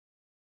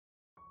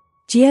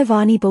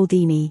Giovanni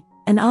Boldini,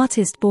 an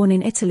artist born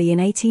in Italy in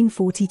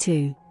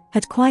 1842,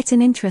 had quite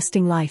an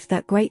interesting life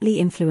that greatly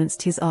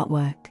influenced his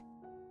artwork.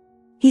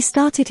 He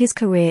started his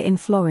career in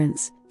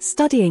Florence,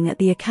 studying at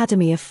the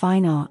Academy of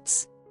Fine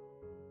Arts.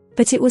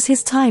 But it was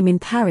his time in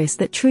Paris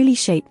that truly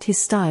shaped his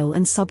style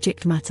and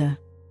subject matter.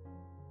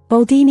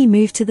 Boldini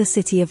moved to the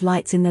City of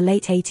Lights in the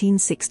late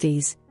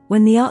 1860s,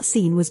 when the art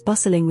scene was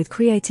bustling with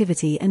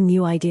creativity and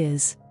new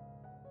ideas.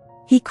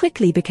 He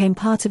quickly became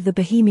part of the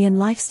bohemian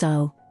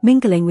lifestyle,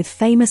 mingling with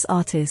famous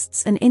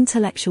artists and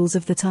intellectuals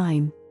of the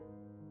time.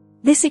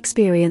 This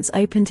experience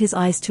opened his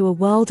eyes to a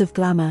world of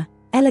glamour,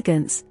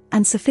 elegance,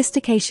 and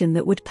sophistication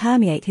that would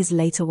permeate his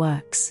later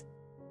works.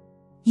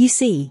 You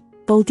see,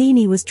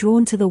 Boldini was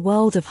drawn to the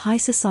world of high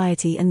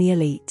society and the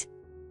elite.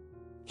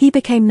 He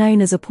became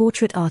known as a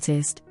portrait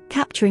artist,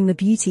 capturing the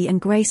beauty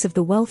and grace of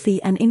the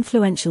wealthy and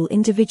influential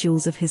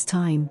individuals of his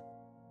time.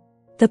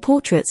 The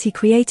portraits he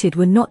created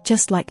were not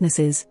just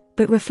likenesses,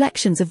 but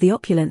reflections of the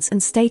opulence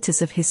and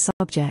status of his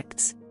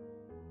subjects.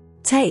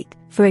 Take,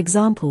 for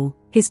example,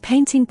 his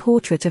painting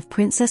portrait of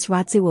Princess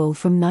Radziwill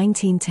from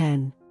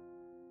 1910.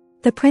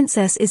 The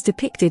princess is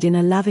depicted in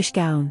a lavish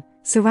gown,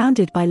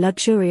 surrounded by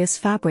luxurious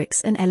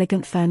fabrics and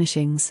elegant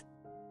furnishings.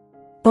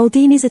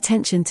 Boldini's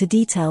attention to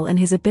detail and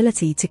his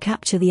ability to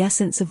capture the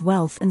essence of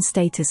wealth and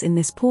status in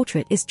this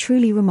portrait is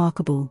truly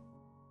remarkable.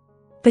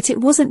 But it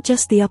wasn't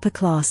just the upper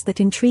class that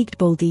intrigued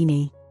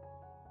Boldini.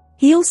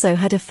 He also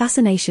had a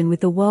fascination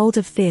with the world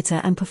of theatre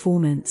and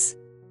performance.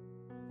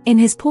 In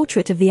his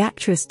portrait of the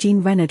actress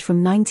Jeanne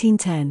from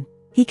 1910,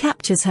 he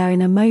captures her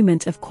in a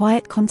moment of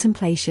quiet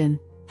contemplation,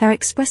 her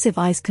expressive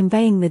eyes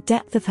conveying the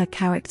depth of her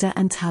character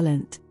and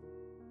talent.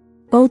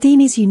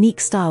 Boldini's unique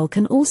style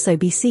can also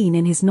be seen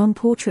in his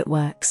non-portrait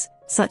works,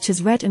 such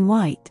as Red and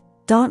White,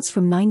 Dance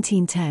from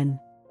 1910.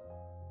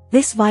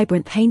 This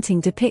vibrant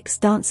painting depicts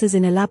dancers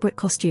in elaborate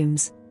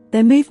costumes,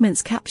 their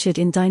movements captured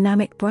in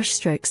dynamic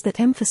brushstrokes that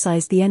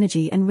emphasize the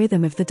energy and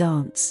rhythm of the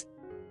dance.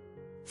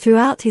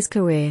 Throughout his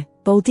career,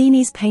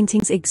 Boldini's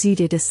paintings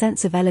exuded a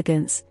sense of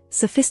elegance,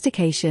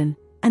 sophistication,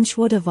 and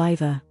joie de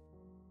vivre.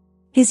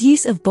 His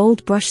use of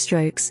bold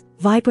brushstrokes,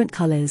 vibrant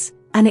colors,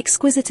 and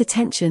exquisite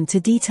attention to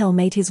detail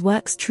made his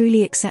works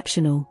truly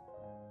exceptional.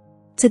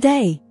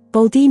 Today,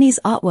 Boldini's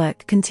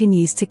artwork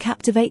continues to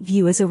captivate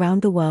viewers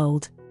around the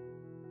world.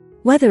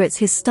 Whether it's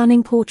his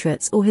stunning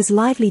portraits or his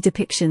lively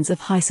depictions of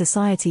high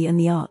society and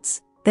the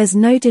arts, there's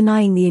no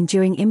denying the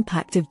enduring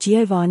impact of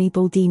Giovanni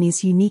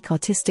Boldini's unique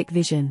artistic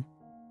vision.